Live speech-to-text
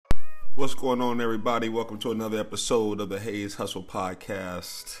What's going on, everybody? Welcome to another episode of the Hayes Hustle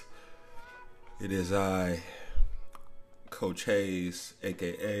Podcast. It is I, Coach Hayes,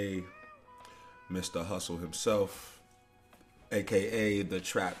 aka Mr. Hustle himself, aka the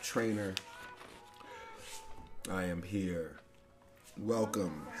Trap Trainer. I am here.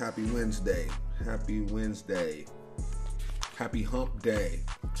 Welcome. Happy Wednesday. Happy Wednesday. Happy Hump Day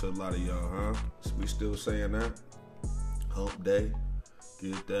to a lot of y'all, huh? We still saying that? Hump Day.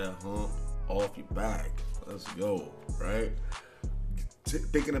 Get that hump off your back. Let's go, right?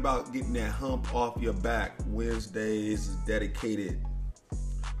 Thinking about getting that hump off your back. Wednesdays is dedicated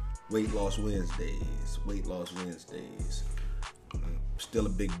Weight Loss Wednesdays. Weight Loss Wednesdays. Still a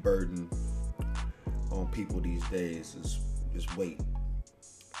big burden on people these days is weight,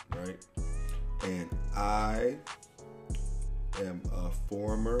 right? And I am a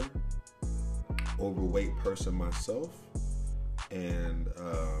former overweight person myself. And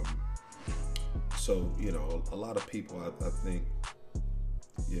so, a lot of people, I think,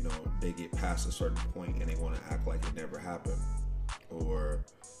 they get past a certain point and they want to act like it never happened. Or,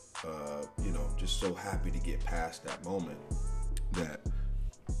 just so happy to get past that moment that,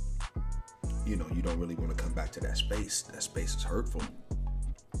 you don't really want to come back to that space. That space is hurtful,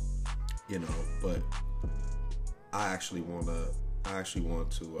 but I actually want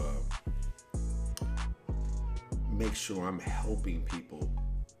to make sure I'm helping people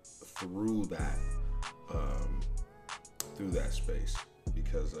through that space,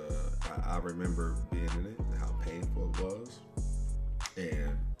 because I remember being in it and how painful it was,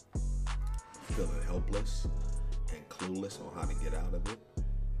 and feeling helpless and clueless on how to get out of it,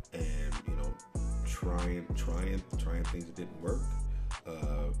 and trying things that didn't work.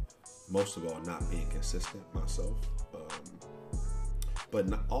 Most of all, not being consistent myself. But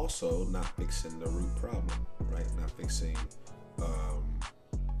also not fixing the root problem, right? Not fixing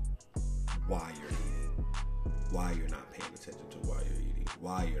why you're eating, why you're not paying attention to why you're eating,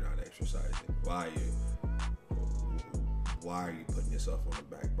 why you're not exercising, why are you putting yourself on the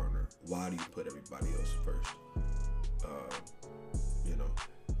back burner? Why do you put everybody else first?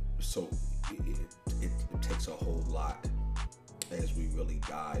 So it takes a whole lot as we really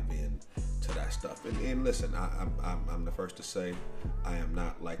dive in to that stuff. And listen, I'm the first to say I am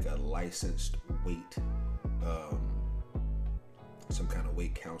not like a licensed weight, some kind of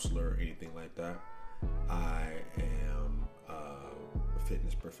weight counselor or anything like that. I am a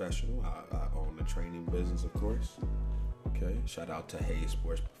fitness professional. I own a training business, of course. Okay, shout out to Hayes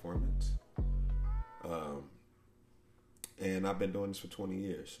Sports Performance. And I've been doing this for 20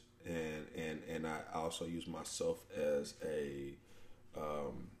 years. And I also use myself as a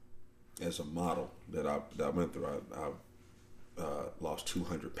model that I went through. I lost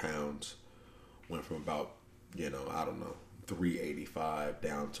 200 pounds, went from about 385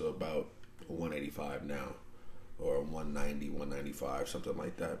 down to about 185 now, or 190, 195, something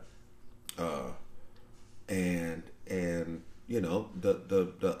like that. And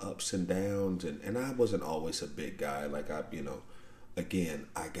the ups and downs, and I wasn't always a big guy. Like again,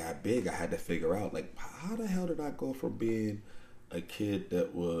 I got big. I had to figure out, like, how the hell did I go from being a kid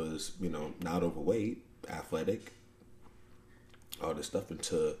that was, not overweight, athletic, all this stuff,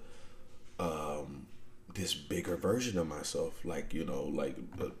 into this bigger version of myself, like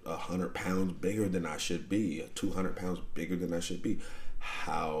 100 pounds bigger than I should be, 200 pounds bigger than I should be.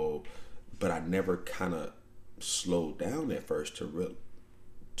 But I never kind of slowed down at first to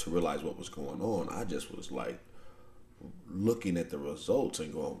realize what was going on. I just was like looking at the results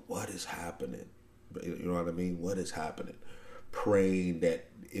and going, what is happening? You know what I mean? What is happening? Praying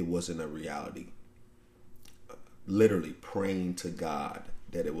that it wasn't a reality. Literally praying to God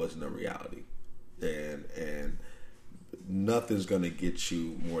that it wasn't a reality. And nothing's going to get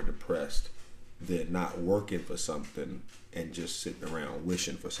you more depressed than not working for something and just sitting around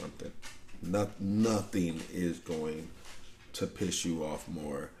wishing for something. Nothing is going to piss you off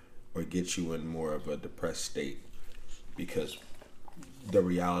more or get you in more of a depressed state, because the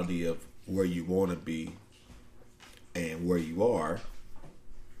reality of where you want to be and where you are,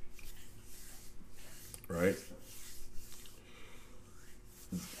 right?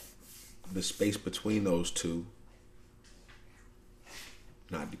 The space between those two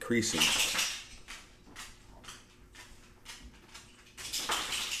not decreasing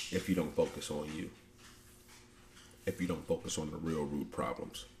if you don't focus on you, if you don't focus on the real root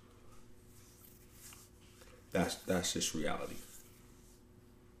problems. That's just reality.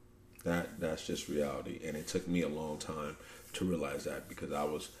 That's just reality. And it took me a long time to realize that, because I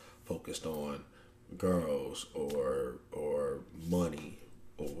was focused on girls or money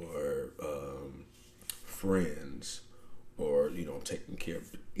or friends or taking care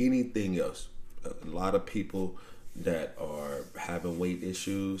of anything else. A lot of people that are having weight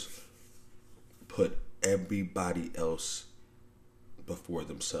issues put everybody else before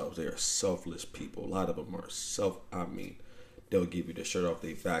themselves. They are selfless people. A lot of them are they'll give you the shirt off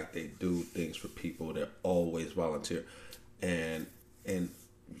their back. They do things for people. They're always volunteer. And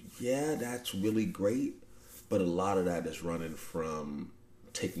yeah, that's really great. But a lot of that is running from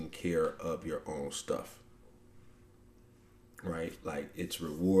taking care of your own stuff. Right? Like, it's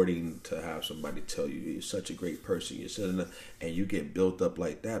rewarding to have somebody tell you you're such a great person. You're sitting there, and you get built up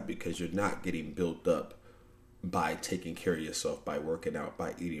like that because you're not getting built up by taking care of yourself, by working out,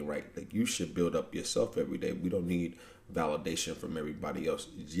 by eating right. Like, you should build up yourself every day. We don't need validation from everybody else.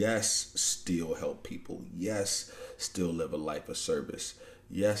 Yes, still help people. Yes, still live a life of service.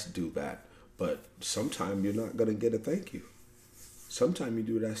 Yes, do that. But sometimes you're not going to get a thank you. Sometimes you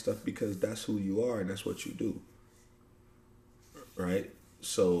do that stuff because that's who you are and that's what you do. Right?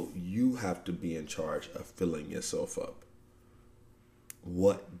 So you have to be in charge of filling yourself up.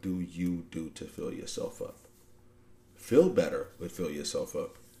 What do you do to fill yourself up? Feel better would fill yourself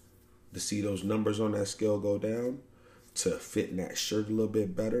up. To see those numbers on that scale go down, to fit in that shirt a little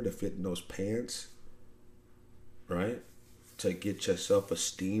bit better, to fit in those pants, right? To get your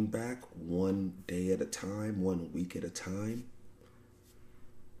self-esteem back one day at a time, 1 week at a time.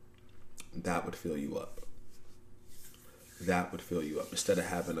 That would fill you up. That would fill you up. Instead of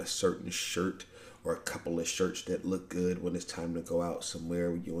having a certain shirt or a couple of shirts that look good when it's time to go out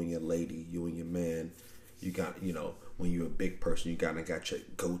somewhere, you and your lady, you and your man, you got, when you're a big person, you got your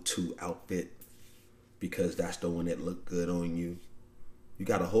go-to outfit because that's the one that look good on you. You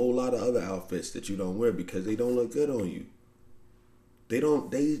got a whole lot of other outfits that you don't wear because they don't look good on you.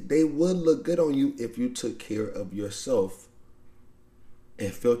 They would look good on you if you took care of yourself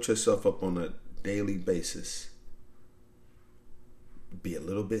and filled yourself up on a daily basis. Be a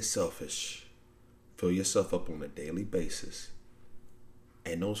little bit selfish. Fill yourself up on a daily basis.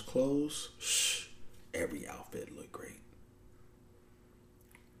 And those clothes, every outfit look great.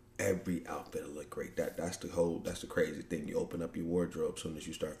 Every outfit will look great. That's the crazy thing. You open up your wardrobe as soon as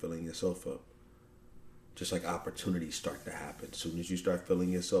you start filling yourself up. Just like opportunities start to happen. As soon as you start filling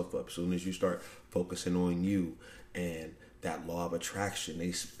yourself up, as soon as you start focusing on you and that law of attraction,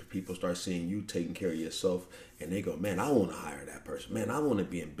 people start seeing you taking care of yourself and they go, man, I want to hire that person. Man, I want to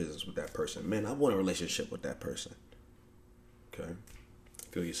be in business with that person. Man, I want a relationship with that person. Okay?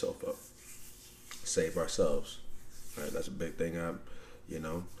 Fill yourself up. Save ourselves. All right, that's a big thing.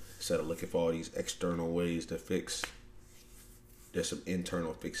 Instead of looking for all these external ways to fix, there's some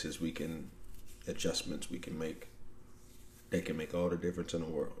internal fixes adjustments we can make. They can make all the difference in the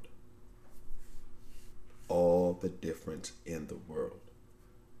world. All the difference in the world.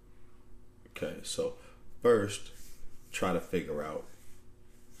 Okay, so first, try to figure out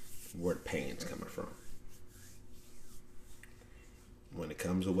where the pain's coming from. When it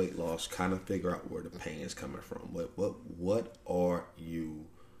comes to weight loss, kind of figure out where the pain is coming from. What are you,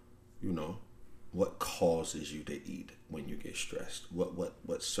 what causes you to eat when you get stressed?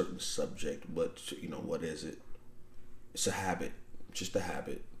 What certain subject? What is it? It's a habit, just a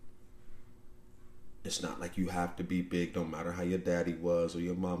habit. It's not like you have to be big, no matter how your daddy was or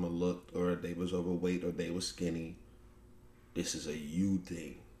your mama looked or they was overweight or they was skinny. This is a you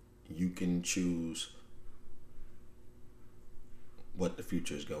thing. You can choose what the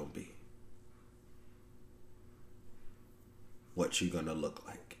future is going to be. What you're going to look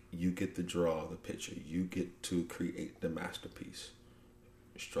like. You get to draw the picture. You get to create the masterpiece.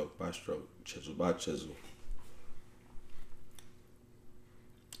 Stroke by stroke, chisel by chisel.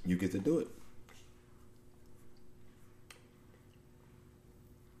 You get to do it.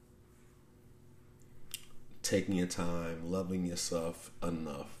 Taking your time, loving yourself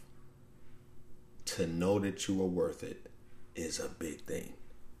enough to know that you are worth it is a big thing.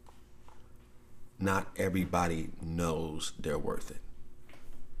 Not everybody knows they're worth it.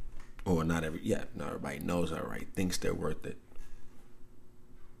 Or not everybody knows that, right? Thinks they're worth it.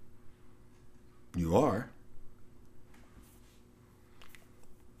 You are.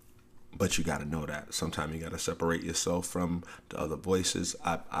 But you got to know that. Sometimes you got to separate yourself from the other voices.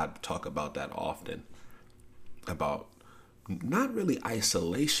 I talk about that often. About not really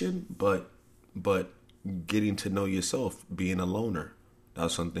isolation, but getting to know yourself, being a loner. That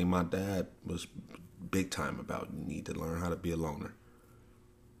was something my dad was big time about. You need to learn how to be a loner.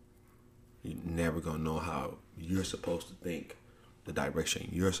 You're never going to know how you're supposed to think, the direction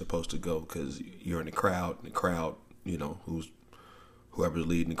you're supposed to go, because you're in the crowd. And the crowd, whoever's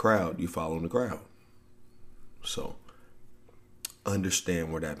leading the crowd, you follow the crowd. So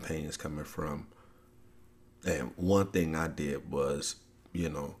understand where that pain is coming from. And one thing I did was, you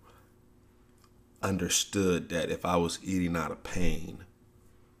know, understood that if I was eating out of pain,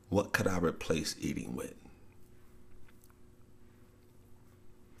 what could I replace eating with?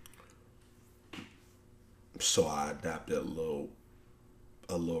 So I adapted a little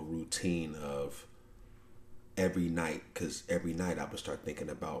routine of every night, because every night I would start thinking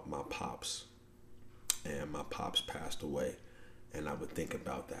about my pops, and my pops passed away, and I would think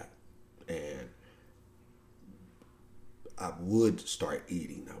about that, and I would start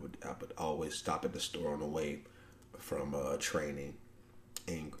eating. I would always stop at the store on the way from training,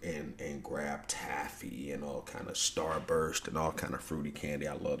 and grab taffy and all kind of Starburst and all kind of fruity candy.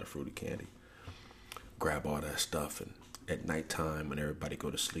 I love the fruity candy. Grab all that stuff, and at nighttime when everybody go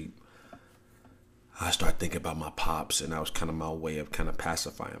to sleep, I start thinking about my pops, and that was kind of my way of kind of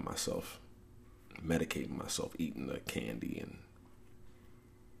pacifying myself, medicating myself, eating the candy, and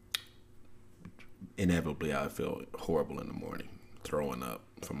inevitably I feel horrible in the morning, throwing up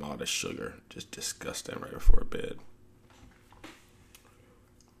from all the sugar, just disgusting right before bed.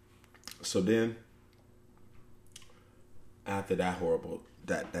 So then, after that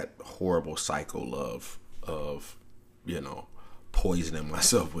horrible cycle of poisoning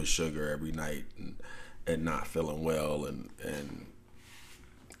myself with sugar every night, and not feeling well, and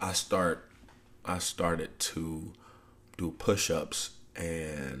I started to do push-ups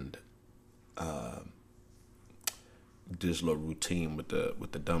and this little routine with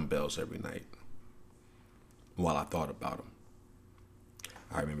the dumbbells every night while I thought about them.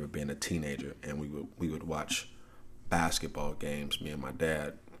 I remember being a teenager, and we would watch basketball games, me and my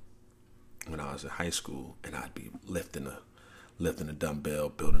dad, when I was in high school, and I'd be lifting a dumbbell,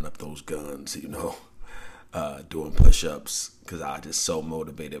 building up those guns, doing push-ups, because I was just so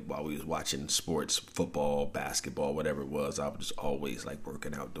motivated while we was watching sports, football, basketball, whatever it was. I was just always like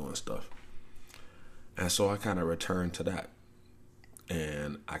working out, doing stuff. And so I kind of returned to that.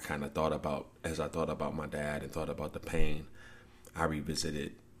 And I kind of as I thought about my dad and thought about the pain, I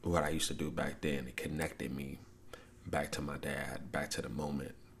revisited what I used to do back then. It connected me back to my dad, back to the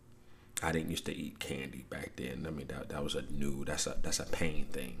moment. I didn't used to eat candy back then. I mean, that was that's a pain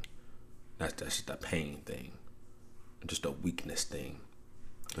thing. That's just a pain thing, just a weakness thing.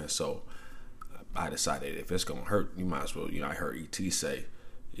 And so I decided, if it's gonna hurt, you might as well. I heard E.T. say,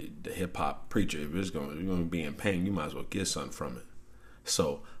 the hip hop preacher, if you're gonna be in pain, you might as well get something from it.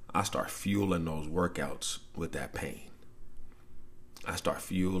 So I start fueling those workouts with that pain. I start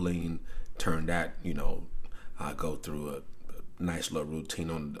fueling, turn that, I go through a nice little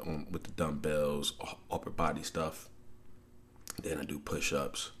routine on with the dumbbells, upper body stuff. Then I do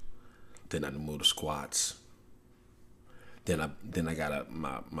push-ups. Then I move the squats. Then I got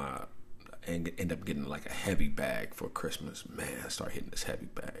end up getting like a heavy bag for Christmas. Man, I start hitting this heavy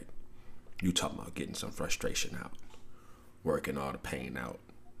bag. You talking about getting some frustration out, working all the pain out.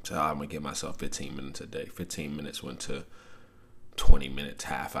 So I'm gonna give myself 15 minutes a day. 15 minutes went to 20 minutes,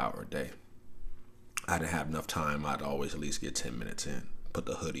 half hour a day. I didn't have enough time. I'd always at least get 10 minutes in. Put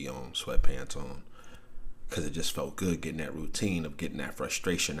the hoodie on, sweatpants on, because it just felt good getting that routine of getting that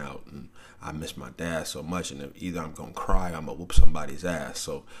frustration out. And I miss my dad so much, and either I'm gonna cry or I'm gonna whoop somebody's ass.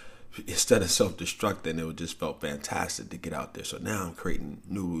 So instead of self-destructing, it just felt fantastic to get out there. So now I'm creating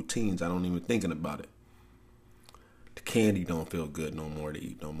new routines. I don't even thinking about it. The candy don't feel good no more to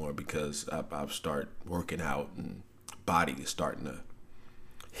eat no more, because I've started working out, and body is starting to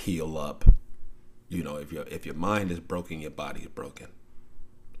heal up. If your mind is broken, your body is broken.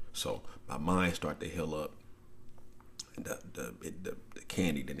 So my mind started to heal up, and the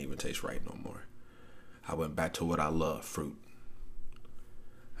candy didn't even taste right no more. I went back to what I love, fruit.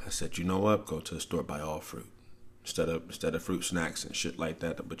 I said, you know what? Go to the store, buy all fruit. Instead of fruit snacks and shit like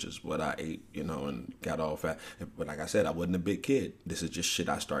that, which is what I ate, and got all fat. But like I said, I wasn't a big kid. This is just shit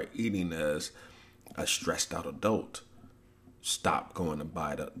I started eating as a stressed out adult. Stop going to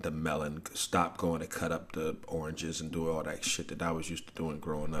buy the melon. Stop going to cut up the oranges and do all that shit that I was used to doing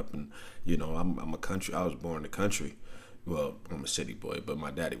growing up. And I'm a country. I was born in the country. Well, I'm a city boy, but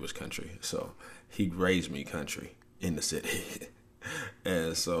my daddy was country, so he raised me country in the city.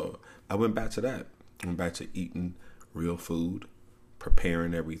 And so I went back to that. I went back to eating real food,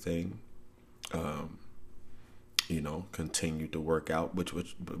 preparing everything. Continued to work out,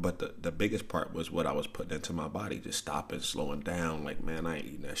 but the biggest part was what I was putting into my body, just stopping, slowing down. Like, man, I ain't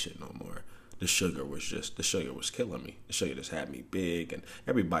eating that shit no more. The sugar was killing me. The sugar just had me big, and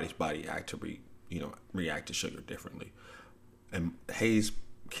everybody's body react to sugar differently. And Hayes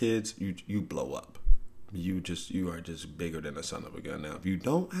kids, you blow up. You are just bigger than a son of a gun. Now, if you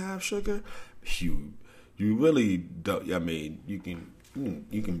don't have sugar, you really don't. I mean, you can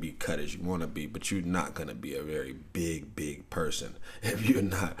You can be cut as you want to be, but you're not gonna be a very big person if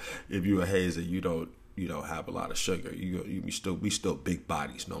you're a hazer. You don't have a lot of sugar. We still big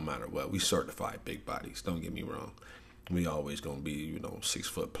bodies no matter what. We certified big bodies. Don't get me wrong. We always gonna be 6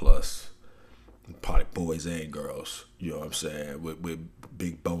 foot plus, probably boys and girls. You know what I'm saying? With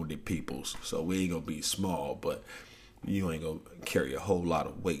big boned peoples. So we ain't gonna be small, but you ain't gonna carry a whole lot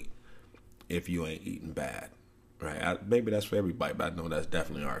of weight if you ain't eating bad. Right? Maybe that's for everybody, but I know that's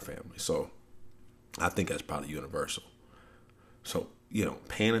definitely our family. So I think that's probably universal. So,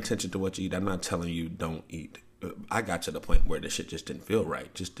 paying attention to what you eat. I'm not telling you don't eat. I got to the point where the shit just didn't feel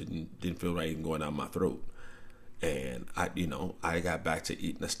right. Just didn't feel right even going down my throat. And I got back to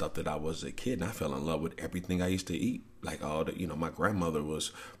eating the stuff that I was a kid, and I fell in love with everything I used to eat. Like my grandmother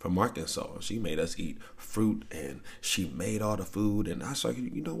was from Arkansas. She made us eat fruit, and she made all the food. And I was like,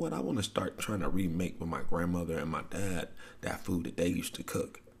 you know what? I want to start trying to remake with my grandmother and my dad that food that they used to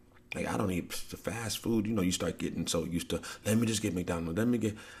cook. Like, I don't eat the fast food. You start getting so used to, let me just get McDonald's.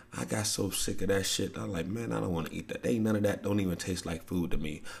 I got so sick of that shit. I'm like, man, I don't want to eat that. None of that don't even taste like food to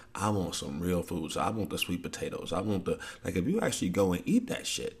me. I want some real food. So I want the sweet potatoes. I want if you actually go and eat that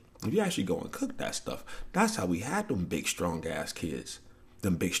shit, if you actually go and cook that stuff, that's how we had them big, strong ass kids,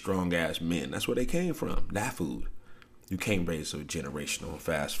 them big, strong ass men. That's where they came from, that food. You can't raise a generation on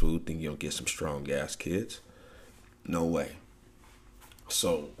fast food, think you'll get some strong ass kids. No way.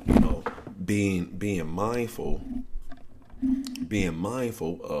 So, being mindful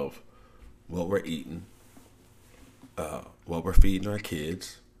of what we're eating, what we're feeding our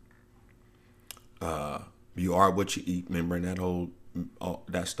kids. You are what you eat. Remember that all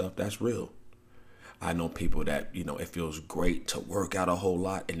that stuff, that's real. I know people that, it feels great to work out a whole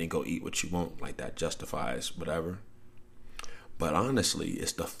lot and then go eat what you want. Like, that justifies whatever. But honestly,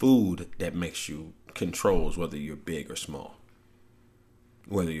 it's the food that controls whether you're big or small,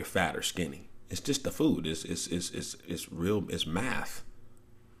 whether you're fat or skinny. It's just the food. It's real. It's math.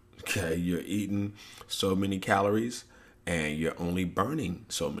 Okay, you're eating so many calories and you're only burning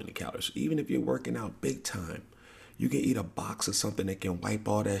so many calories. Even if you're working out big time, you can eat a box of something that can wipe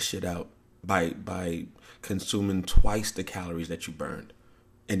all that shit out by consuming twice the calories that you burned,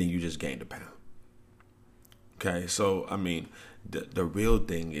 and then you just gained a pound. Okay, so I mean, the real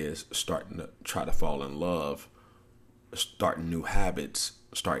thing is starting to try to fall in love, starting new habits,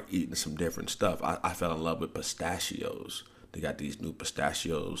 start eating some different stuff. I fell in love with pistachios. They got these new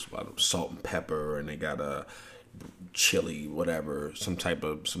pistachios, salt and pepper, and they got a chili, whatever, some type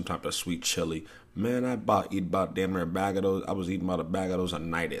of sweet chili. Man, I eat about damn near a bag of those. I was eating about a bag of those a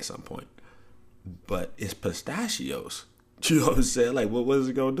night at some point. But it's pistachios. You know what I'm saying? Like, what is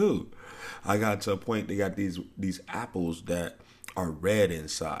it gonna do? I got to a point, they got these apples that are red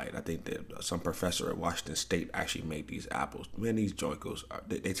inside. I think that some professor at Washington State actually made these apples. Man, these joinkos,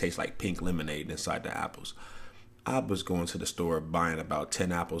 they taste like pink lemonade inside the apples. I was going to the store buying about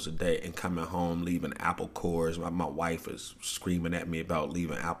 10 apples a day and coming home leaving apple cores. My wife is screaming at me about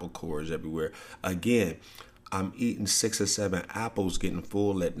leaving apple cores everywhere. Again, I'm eating 6 or 7 apples, getting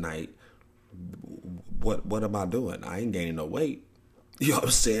full at night. What am I doing? I ain't gaining no weight. You know what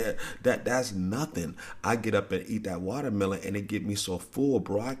I'm saying? That's nothing. I get up and eat that watermelon and it get me so full,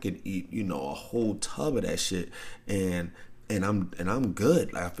 bro. I can eat, a whole tub of that shit and I'm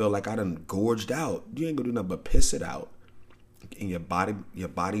good. Like, I feel like I done gorged out. You ain't gonna do nothing but piss it out. And your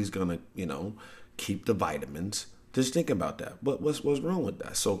body's gonna, keep the vitamins. Just think about that. What's wrong with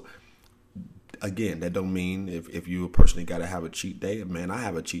that? So again, that don't mean if you personally gotta have a cheat day. Man, I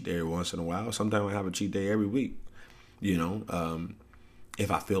have a cheat day every once in a while. Sometimes I have a cheat day every week. If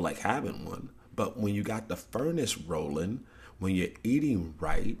I feel like having one. But when you got the furnace rolling, when you're eating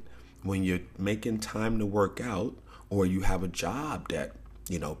right, when you're making time to work out, or you have a job that,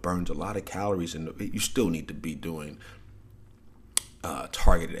 burns a lot of calories, and you still need to be doing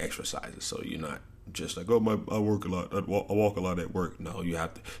targeted exercises. So you're not just like, oh, I work a lot, I walk a lot at work. No, you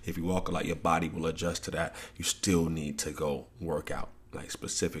have to. If you walk a lot, your body will adjust to that. You still need to go work out, like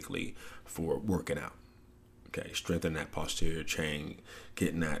specifically for working out. Okay, strengthen that posterior chain,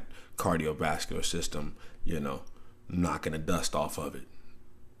 getting that cardiovascular system, knocking the dust off of it.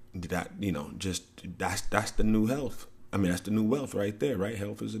 That, just that's the new health. I mean, that's the new wealth right there, right?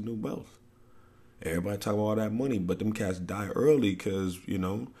 Health is a new wealth. Everybody talk about all that money, but them cats die early because,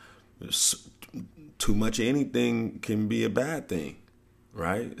 too much of anything can be a bad thing,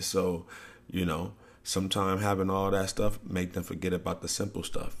 right? So, sometimes having all that stuff make them forget about the simple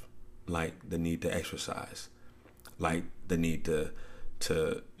stuff, like the need to exercise, like the need to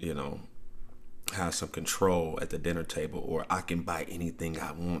have some control at the dinner table, or I can buy anything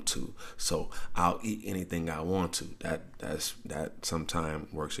I want to, so I'll eat anything I want to. That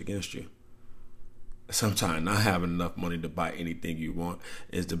sometimes works against you. Sometimes not having enough money to buy anything you want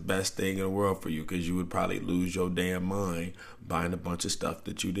is the best thing in the world for you, because you would probably lose your damn mind buying a bunch of stuff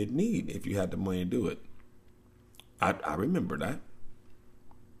that you didn't need if you had the money to do it. I remember that.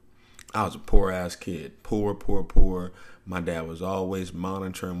 I was a poor ass kid, poor. My dad was always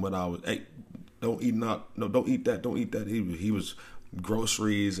monitoring what I was. Hey, don't eat not. No, don't eat that. Don't eat that. He was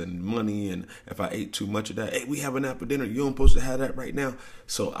groceries and money, and if I ate too much of that, hey, we having that for dinner. You don't supposed to have that right now.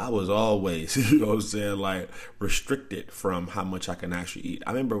 So I was always, you know what I'm saying, like restricted from how much I can actually eat.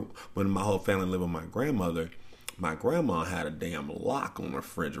 I remember when my whole family lived with my grandmother. My grandma had a damn lock on the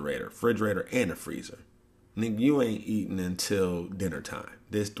refrigerator and a freezer. Nigga, you ain't eating until dinner time.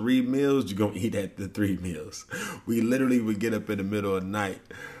 There's 3 meals, you're going to eat at the 3 meals. We literally would get up in the middle of the night.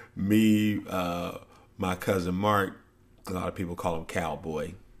 Me, my cousin Mark, a lot of people call him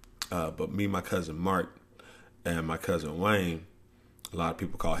Cowboy. But me, my cousin Mark, and my cousin Wayne, a lot of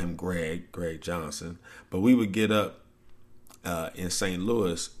people call him Greg Johnson. But we would get up in St.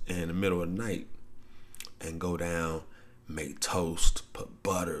 Louis in the middle of the night and go down, make toast, put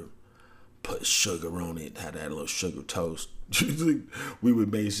butter, put sugar on it, had that little sugar toast. We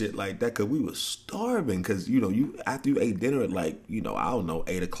would make shit like that because we was starving. Because, you after you ate dinner at like, I don't know,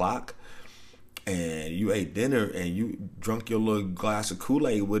 8 o'clock, and you ate dinner and you drunk your little glass of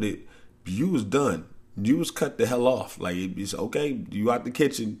Kool-Aid with it, you was done. You was cut the hell off. Like, it's okay, you out the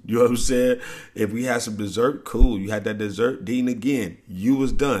kitchen. You know what I'm saying? If we had some dessert, cool. You had that dessert, then again, you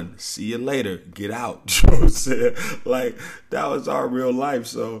was done. See you later. Get out. You know what I'm saying? Like, that was our real life.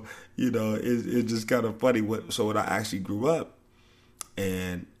 So, it's just kind of funny. So when I actually grew up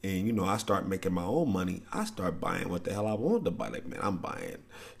and I start making my own money, I start buying what the hell I wanted to buy. Like, man, I'm buying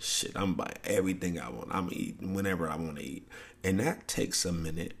everything I want. I'm eating whenever I want to eat. And that takes a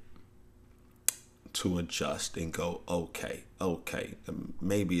minute to adjust and go, okay,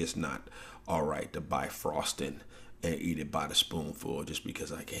 maybe it's not all right to buy frosting and eat it by the spoonful just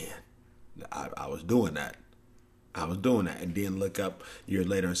because I can. I was doing that. And then look up a year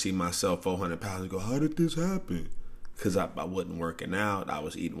later and see myself 400 pounds and go, how did this happen? Because I wasn't working out. I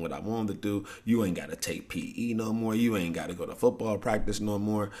was eating what I wanted to do. You ain't got to take PE no more. You ain't got to go to football practice no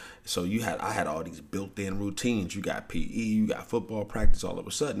more. So I had all these built-in routines. You got PE, you got football practice. All of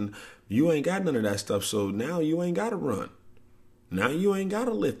a sudden, you ain't got none of that stuff. So now you ain't got to run. Now you ain't got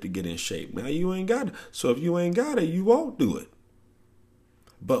to lift to get in shape. Now you ain't got to. So if you ain't got it, you won't do it.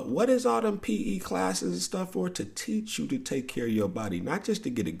 But what is all them PE classes and stuff for? To teach you to take care of your body, not just to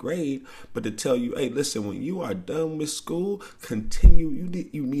get a grade, but to tell you, hey, listen, when you are done with school, continue.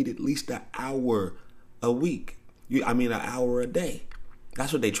 You need at least an hour a week. An hour a day.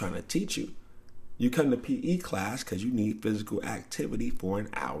 That's what they're trying to teach you. You come to PE class because you need physical activity for an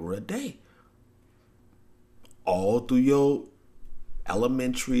hour a day. All through your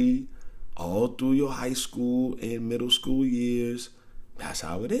elementary, all through your high school and middle school years. That's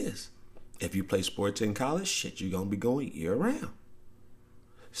how it is. If you play sports in college, shit, you're going to be going year round.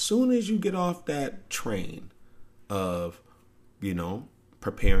 Soon as you get off that train of,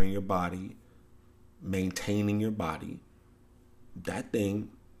 preparing your body, maintaining your body, that thing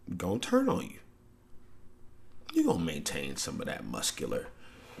going to turn on you. You're going to maintain some of that muscular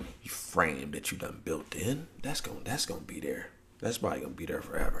frame that you done built in. That's going to be there. That's probably going to be there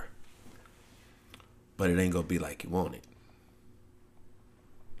forever. But it ain't going to be like you want it.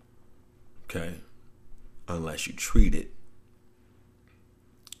 Okay, unless you treat it,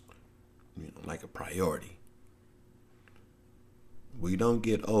 like a priority. We don't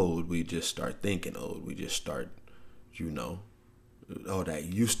get old. We just start thinking old. We just start, that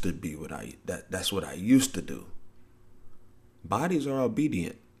used to be that's what I used to do. Bodies are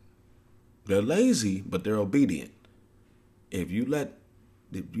obedient. They're lazy, but they're obedient. If you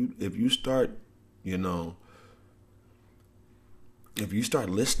start, if you start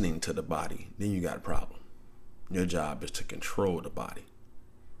listening to the body, then you got a problem. Your job is to control the body.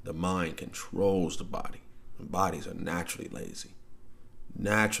 The mind controls the body. The bodies are naturally lazy.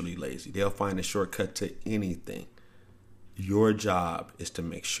 They'll find a shortcut to anything. Your job is to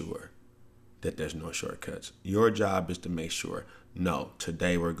make sure that there's no shortcuts. Your job is to make sure, no,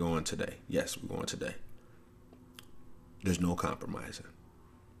 today we're going today. Yes, we're going today. There's no compromising.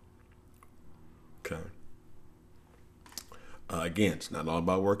 Okay. Again, it's not all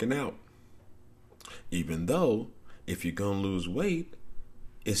about working out. Even though, if you're going to lose weight,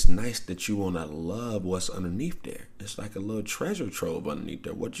 it's nice that you want to love what's underneath there. It's like a little treasure trove underneath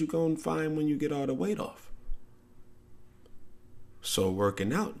there. What you going to find when you get all the weight off? So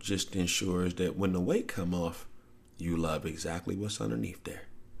working out just ensures that when the weight come off, you love exactly what's underneath there.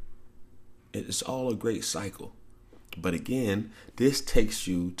 It's all a great cycle. But again, this takes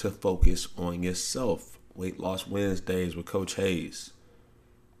you to focus on yourself. Weight Loss Wednesdays with Coach Hayes.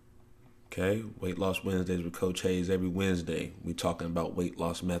 Okay, Weight Loss Wednesdays with Coach Hayes every Wednesday. We talking about weight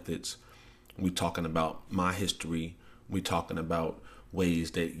loss methods. We talking about my history. We talking about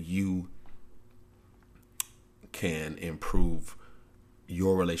ways that you can improve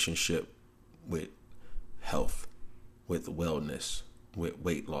your relationship with health, with wellness, with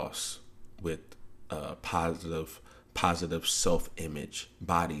weight loss, with positive self-image,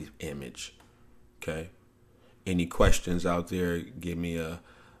 body image. Okay. Any questions out there? Give me a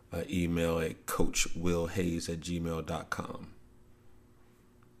email at coachwillhayes@gmail.com.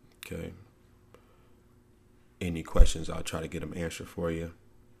 Okay. Any questions? I'll try to get them answered for you.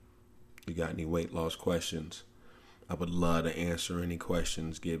 You got any weight loss questions? I would love to answer any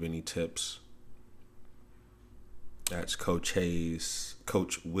questions, give any tips. That's Coach Hayes,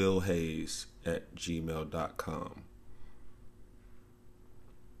 coachwillhayes@gmail.com.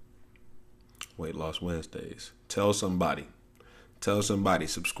 Weight Loss Wednesdays. Tell somebody.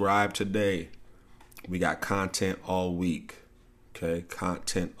 Subscribe today. We got content all week. Okay,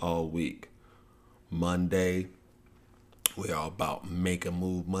 content all week. Monday, we're all about make a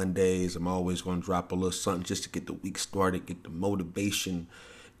move Mondays. I'm always going to drop a little something just to get the week started, get the motivation,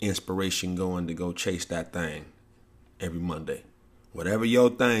 inspiration going to go chase that thing every Monday. Whatever your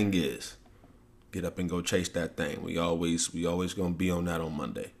thing is, get up and go chase that thing. We always going to be on that on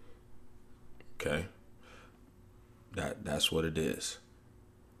Monday. Okay? That's what it is.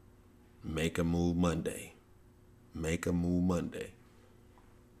 Make a move Monday. Make a move Monday.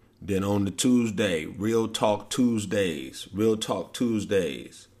 Then on the Tuesday, Real Talk Tuesdays.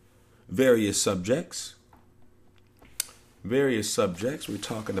 Various subjects we're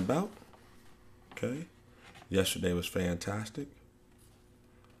talking about. Okay. Yesterday was fantastic.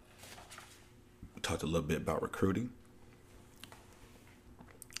 We talked a little bit about recruiting.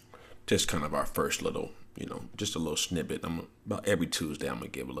 Just kind of our first little, just a little snippet. About every Tuesday, I'm going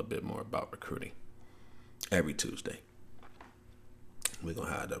to give a little bit more about recruiting. Every Tuesday. We're going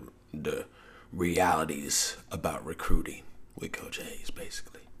to have the realities about recruiting with Coach Hayes,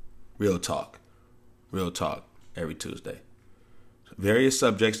 basically. Real talk every Tuesday. Various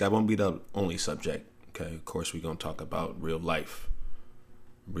subjects. That won't be the only subject. Okay. Of course, we're going to talk about real life.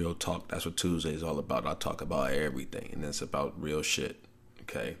 Real talk. That's what Tuesday is all about. I talk about everything, and it's about real shit.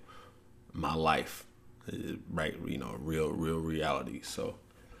 Okay. My life. Right. Real reality. So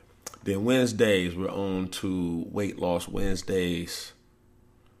then Wednesdays, we're on to Weight Loss Wednesdays.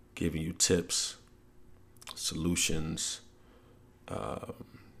 Giving you tips, solutions,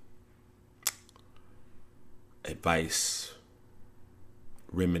 advice,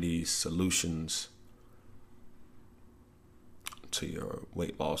 remedies, solutions to your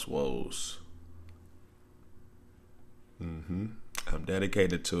weight loss woes. I'm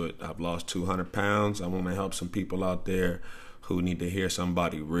dedicated to it. I've lost 200 pounds. I want to help some people out there who need to hear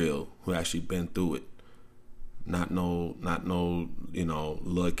somebody real, who actually been through it. Not no,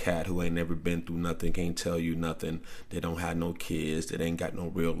 little cat who ain't never been through nothing, can't tell you nothing. They don't have no kids. They ain't got no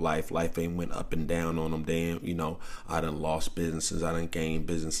real life. Life ain't went up and down on them. They ain't, I done lost businesses. I done gained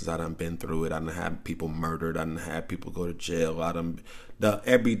businesses. I done been through it. I done had people murdered. I done had people go to jail.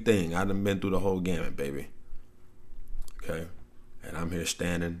 Everything. I done been through the whole gamut, baby. Okay, and I'm here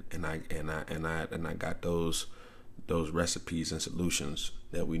standing, and I got those recipes and solutions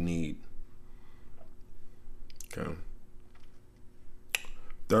that we need. Okay.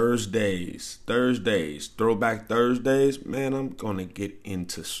 Thursdays, Throwback Thursdays. Man, I'm going to get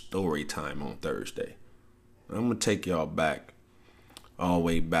into story time on Thursday. I'm going to take y'all back, all the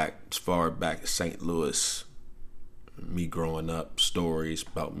way back, as far back as St. Louis. Me growing up, stories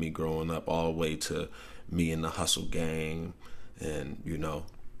about me growing up, all the way to me in the hustle gang. And,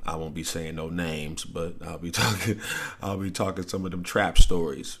 I won't be saying no names, but I'll be talking some of them trap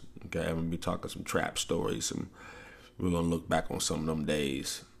stories. Okay, I'm going to be talking some trap stories, and we're going to look back on some of them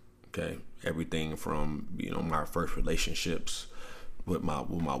days. Okay, everything from, my first relationships with my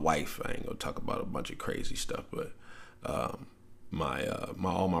wife. I ain't going to talk about a bunch of crazy stuff, but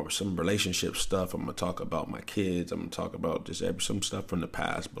some relationship stuff. I'm going to talk about my kids. I'm going to talk about just some stuff from the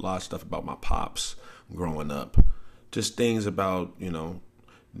past, but a lot of stuff about my pops growing up. Just things about,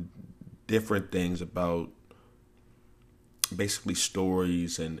 different things about basically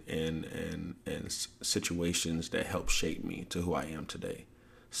stories and situations that help shape me to who I am today.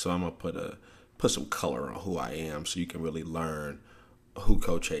 So I'm gonna put some color on who I am, so you can really learn who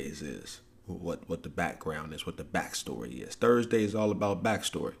Coach Hayes is, what the background is, what the backstory is. Thursday is all about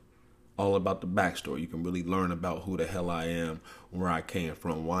backstory. All about the backstory. You can really learn about who the hell I am, where I came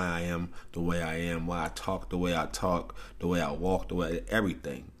from, why I am the way I am, why I talk the way I talk, the way I walk, the way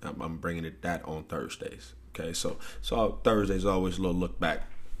everything. I'm bringing that on Thursdays. Okay, so Thursdays always a little look back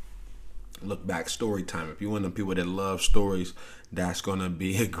story time. If you're one of the people that love stories, that's gonna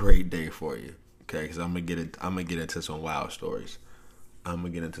be a great day for you. Okay, because I'm gonna get into some wild stories.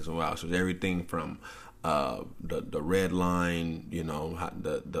 Everything from the red line,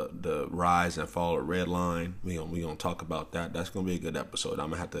 the rise and fall of red line. We gonna talk about that. That's gonna be a good episode.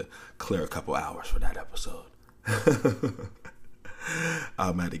 I'm gonna have to clear a couple hours for that episode.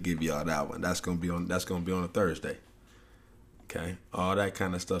 I'm gonna have to give y'all that one. That's gonna be on a Thursday. Okay, all that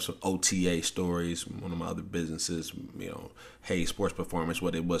kind of stuff. So OTA stories. One of my other businesses, hey, sports performance.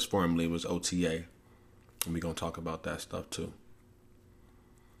 What it was formerly was OTA, and we gonna talk about that stuff too.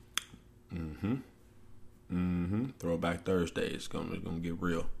 Throwback Thursdays. Gonna get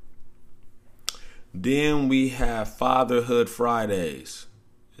real. Then we have Fatherhood Fridays.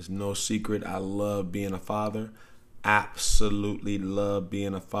 It's no secret I love being a father. Absolutely love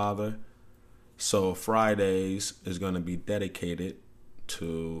being a father. So Fridays is going to be dedicated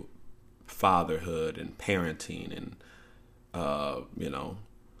to fatherhood and parenting and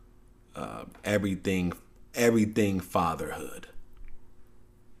everything fatherhood.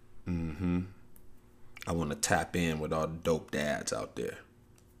 I want to tap in with all the dope dads out there.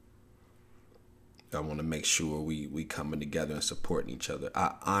 I want to make sure we coming together and supporting each other.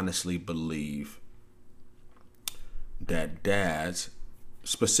 I honestly believe that dads,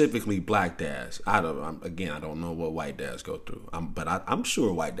 specifically black dads, I don't know what white dads go through, but I'm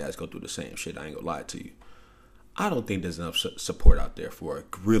sure white dads go through the same shit. I ain't gonna lie to you. I don't think there's enough support out there for a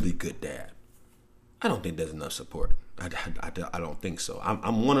really good dad. I don't think there's enough support. I don't think so.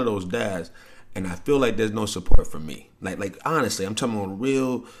 I'm one of those dads, and I feel like there's no support for me. Like honestly, I'm talking about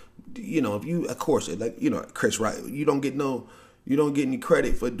real. If you, of course, Chris, right? You don't get any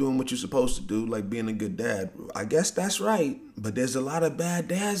credit for doing what you're supposed to do, like being a good dad. I guess that's right, but there's a lot of bad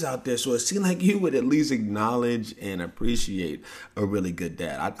dads out there, so it seems like you would at least acknowledge and appreciate a really good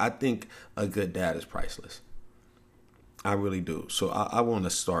dad. I think a good dad is priceless. I really do. So I want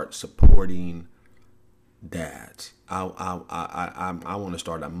to start supporting dads. I want to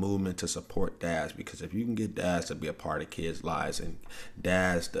start a movement to support dads, because if you can get dads to be a part of kids' lives and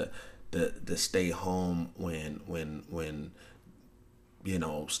dads to stay home when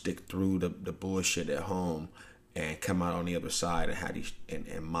stick through the bullshit at home and come out on the other side and have these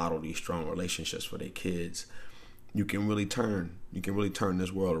and model these strong relationships for their kids, you can really turn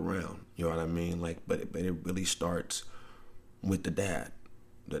this world around. You know what I mean? But it really starts with the dad.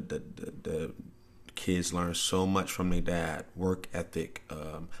 The kids learn so much from their dad. Work ethic,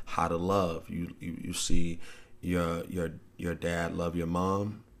 how to love. You see your dad love your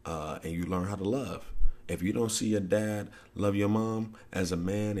mom, and you learn how to love. If you don't see your dad love your mom, as a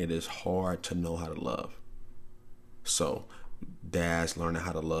man, it is hard to know how to love. So dads learning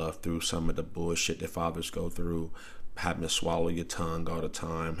how to love through some of the bullshit that fathers go through, having to swallow your tongue all the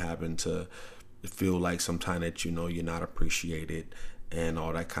time, having to feel like sometimes that you're not appreciated, and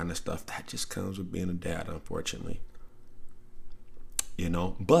all that kind of stuff. That just comes with being a dad, unfortunately.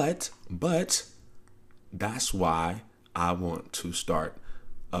 But that's why I want to start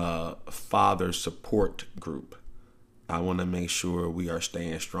a father support group. I want to make sure we are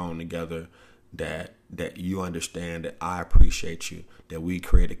staying strong together, that you understand that I appreciate you, that we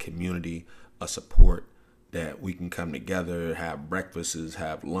create a community, a support, that we can come together, have breakfasts,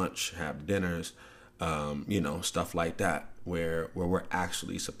 have lunch, have dinners, stuff like that, where we're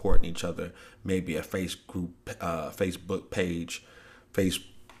actually supporting each other. Maybe a Facebook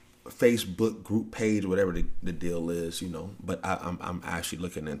group page, whatever the deal is, But I'm actually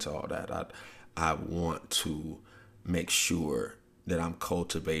looking into all that. I want to make sure that I'm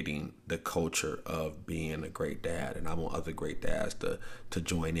cultivating the culture of being a great dad, and I want other great dads to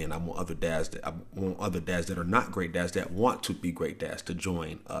join in. I want other dads that are not great dads, that want to be great dads, to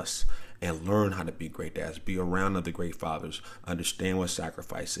join us and learn how to be great dads, be around other great fathers, understand what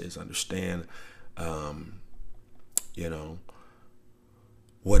sacrifice is, understand,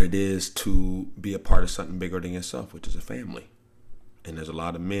 what it is to be a part of something bigger than yourself, which is a family. And there's a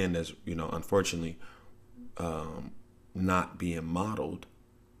lot of men that's, unfortunately, not being modeled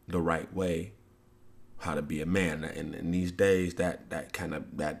the right way how to be a man. And in these days, that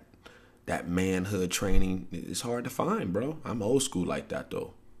manhood training is hard to find, bro. I'm old school like that,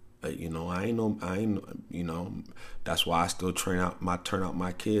 though. That's why I still turn out my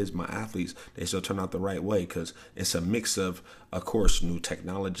kids, my athletes. They still turn out the right way, because it's a mix of course, new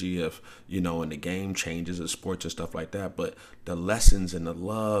technology and the game changes of sports and stuff like that. But the lessons and the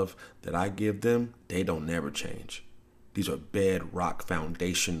love that I give them, they don't never change. These are bedrock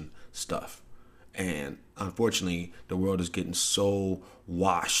foundation stuff. And unfortunately, the world is getting so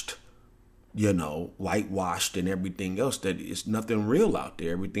washed, whitewashed and everything else, that it's nothing real out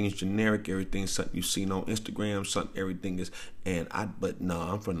there. Everything's generic. Everything's something you've seen on Instagram. Everything is. But no,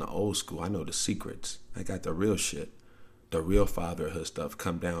 I'm from the old school. I know the secrets. I got the real shit. The real fatherhood stuff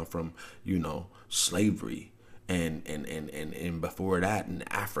come down from, slavery and before that in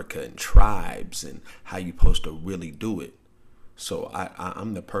Africa and tribes and how you supposed to really do it. So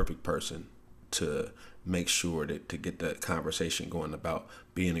I'm the perfect person to make sure to get the conversation going about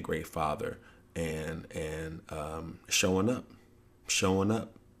being a great father and showing up.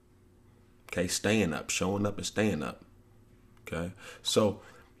 Okay, staying up, showing up and staying up. Okay, so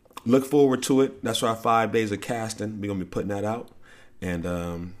look forward to it. That's our 5 days of casting. We're gonna be putting that out,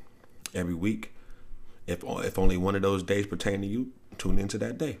 and every week. If only one of those days pertain to you, tune into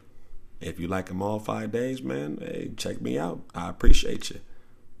that day. If you like them all 5 days, man, hey, check me out. I appreciate you.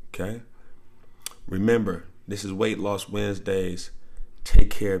 Okay. Remember, this is Weight Loss Wednesdays. Take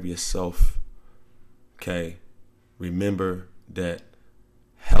care of yourself. Okay. Remember that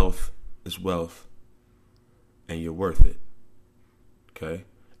health is wealth, and you're worth it. Okay.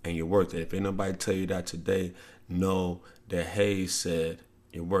 And you're worth it. If ain't nobody tell you that today, know that Hayes said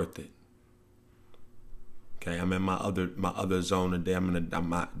you're worth it. Okay, I'm in my other zone today.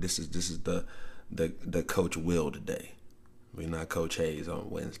 This is the Coach Will today. We're not Coach Hayes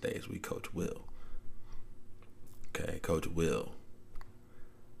on Wednesdays. We Coach Will. Okay, Coach Will.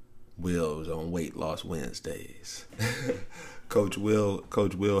 Will's on Weight Loss Wednesdays. Coach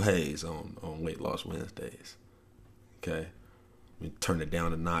Will Hayes on Weight Loss Wednesdays. Okay, we turn it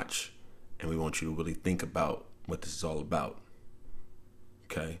down a notch, and we want you to really think about what this is all about.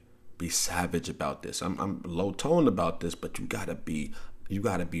 Okay. Be savage about this. I'm low toned about this, but you gotta be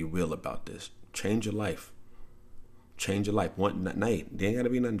real about this. Change your life. Change your life. One night. There ain't gotta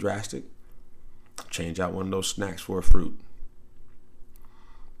be nothing drastic. Change out one of those snacks for a fruit.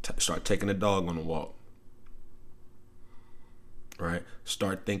 Start taking the dog on a walk. Right?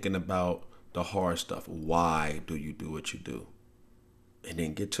 Start thinking about the hard stuff. Why do you do what you do? And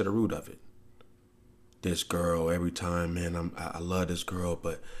then get to the root of it. This girl, every time, man, I love this girl,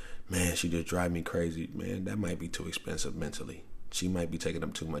 but man, she just drive me crazy. Man, that might be too expensive mentally. She might be taking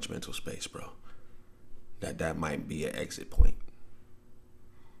up too much mental space, bro. That might be an exit point.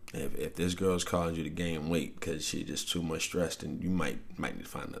 If this girl's calling you to gain weight because she's just too much stressed, then you might need to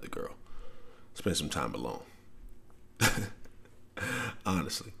find another girl. Spend some time alone.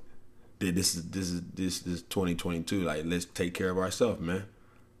 Honestly, this is 2022. Like, let's take care of ourselves, man.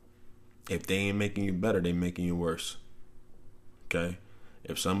 If they ain't making you better, they making you worse. Okay.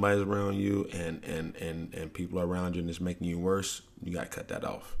 If somebody's around you and people are around you and it's making you worse, you got to cut that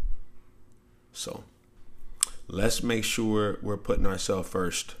off. So let's make sure we're putting ourselves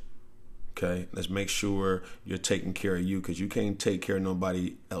first. Okay. Let's make sure you're taking care of you, because you can't take care of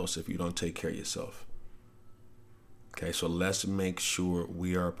nobody else if you don't take care of yourself. Okay. So let's make sure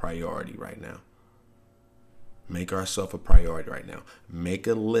we are a priority right now. Make ourselves a priority right now. Make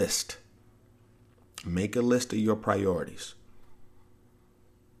a list. Make a list of your priorities.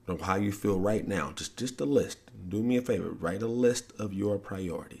 Of how you feel right now. Just a list. Do me a favor. Write a list of your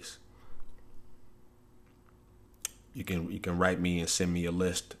priorities. You can write me and send me a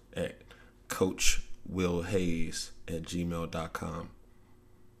list at coachwillhayes@gmail.com.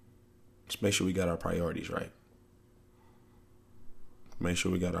 Just make sure we got our priorities right. Make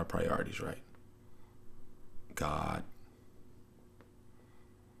sure we got our priorities right. God,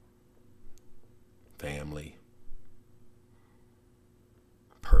 family,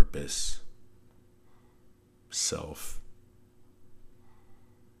 purpose, self,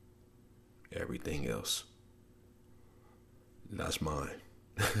 everything else. That's mine.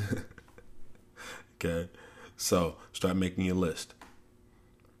 Okay? So start making your list.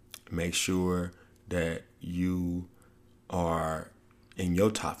 Make sure that you are in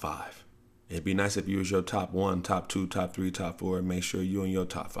your top 5. It'd be nice if you was your top 1, top 2, top 3, top 4. Make sure you're in your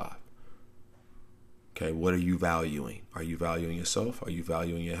top 5. Okay, what are you valuing? Are you valuing yourself? Are you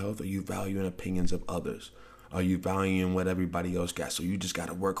valuing your health? Are you valuing opinions of others? Are you valuing what everybody else got? So you just got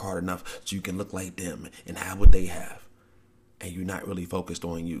to work hard enough so you can look like them and have what they have. And you're not really focused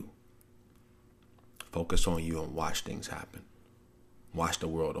on you. Focus on you and watch things happen. Watch the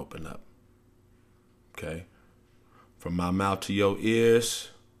world open up. Okay? From my mouth to your ears,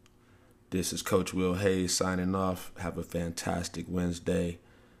 This is Coach Will Hayes signing off. Have a fantastic Wednesday.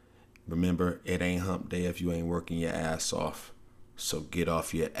 Remember, it ain't hump day if you ain't working your ass off. So get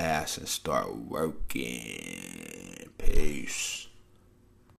off your ass and start working. Peace.